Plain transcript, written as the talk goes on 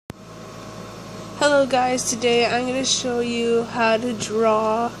Hello guys, today I'm going to show you how to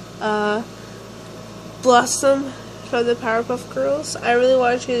draw Blossom from the Powerpuff Girls. I really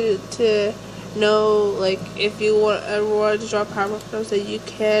want you to know, like, if you ever wanted to draw Powerpuff Girls, that you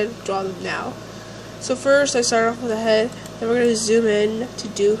can draw them now. So first I start off with the head, then we're going to zoom in to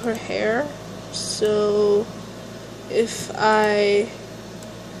do her hair. So if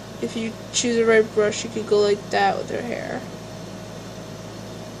you choose the right brush, you could go like that with her hair.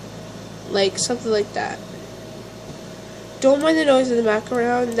 Like something like that. Don't mind the noise in the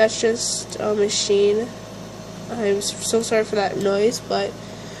background, that's just a machine. I'm so sorry for that noise, but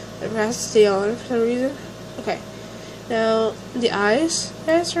it has to stay on for some reason. Okay, now the eyes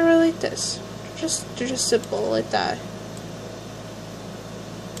are really like this. They're just simple, like that.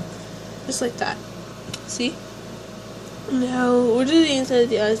 Just like that. See? Now we'll do the inside of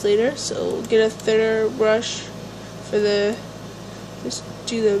the eyes later, so we'll get a thinner brush for just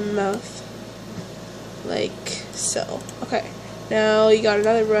do the mouth. Like so. Okay, now you got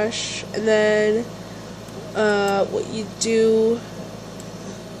another brush, and then what you do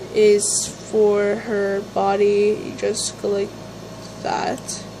is for her body, you just go like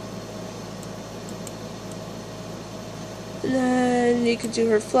that, and then you could do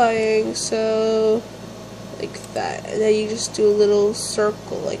her flying, so like that, and then you just do a little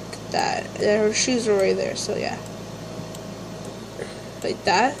circle like that, and then her shoes are right there, so yeah, like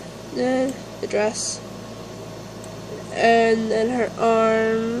that, and then the dress. And then her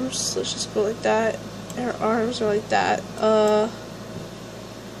arms, let's just go like that. Her arms are like that.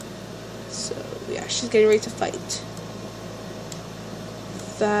 So yeah, she's getting ready to fight.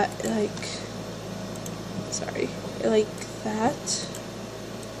 That, like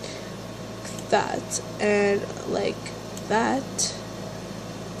that, and like that.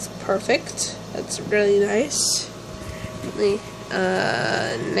 It's perfect. That's really nice. Really,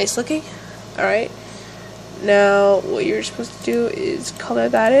 nice looking. All right. Now, what you're supposed to do is color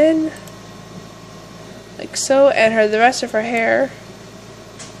that in, like so, and the rest of her hair.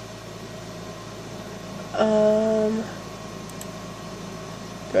 The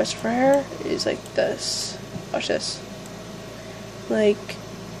rest of her hair is like this. Watch this. Like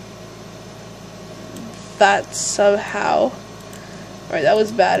that somehow. Alright, that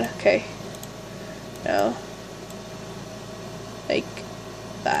was bad. Okay. Now, like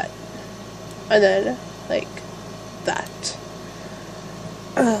that. And then like that.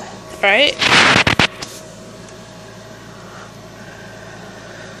 Right?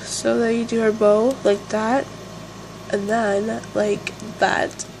 So then you do her bow like that, and then like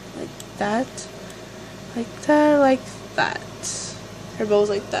that, like that, like that, like that. Her bow's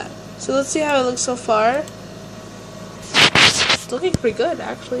like that. So let's see how it looks so far. It's looking pretty good,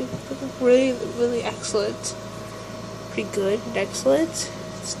 actually. Looking really, really excellent. Pretty good and excellent.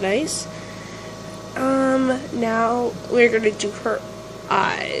 It's nice. Now we're gonna do her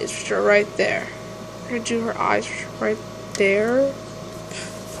eyes, which are right there. We're gonna do her eyes right there.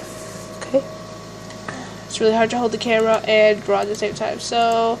 Okay. It's really hard to hold the camera and draw at the same time,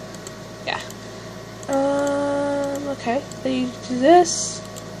 so yeah. Okay, then you do this.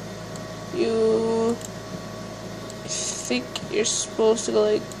 You think you're supposed to go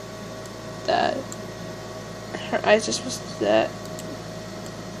like that. Her eyes are supposed to do that.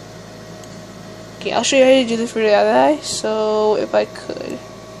 Okay, I'll show you how to do this for the other eye. So, if I could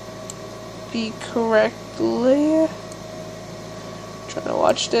be correctly, trying to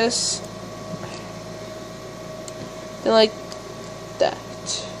watch this, then like that.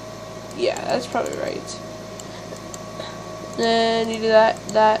 Yeah, that's probably right. Then you do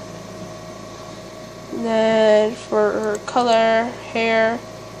that. And then for her color, hair,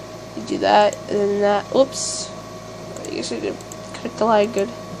 you do that, and then that. Oops. I guess I didn't cut the line good.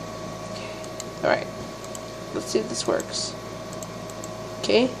 Alright, let's see if this works.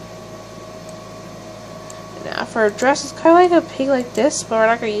 Okay. And now for her dress, it's kind of like a pink like this, but we're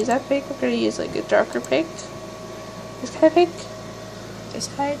not going to use that pink. We're going to use like a darker pink. This kind of pink. This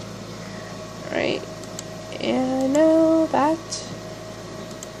side. Alright. And now that.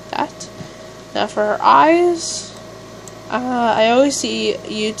 Now for her eyes, I always see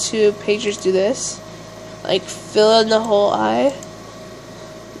YouTube pages do this. Like fill in the whole eye.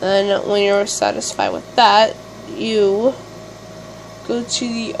 Then when you're satisfied with that, you go to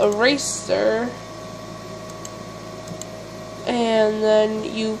the eraser, and then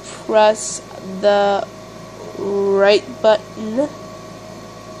you press the right button.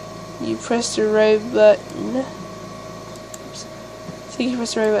 You press the right button. Oops. I think you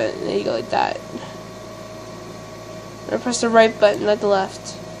press the right button, and then you go like that. Or press the right button, not the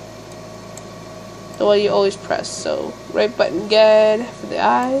left. The one you always press. So right button again for the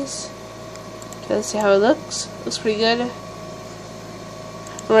eyes. Okay, let's see how it looks. Looks pretty good.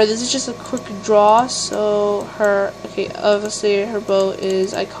 Remember, this is just a quick draw, so obviously her bow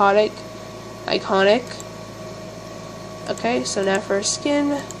is iconic. Okay, so now for her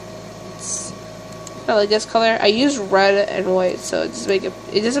skin, it's kind of like this color. I use red and white, so it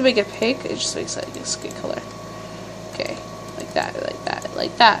doesn't make it pink. It just makes it like a skin color. Okay, like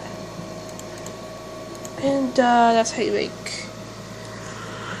that. And that's how you make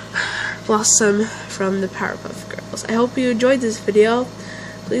Blossom from the Powerpuff Girls. I hope you enjoyed this video.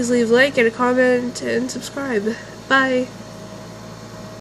 Please leave a like and a comment and subscribe. Bye.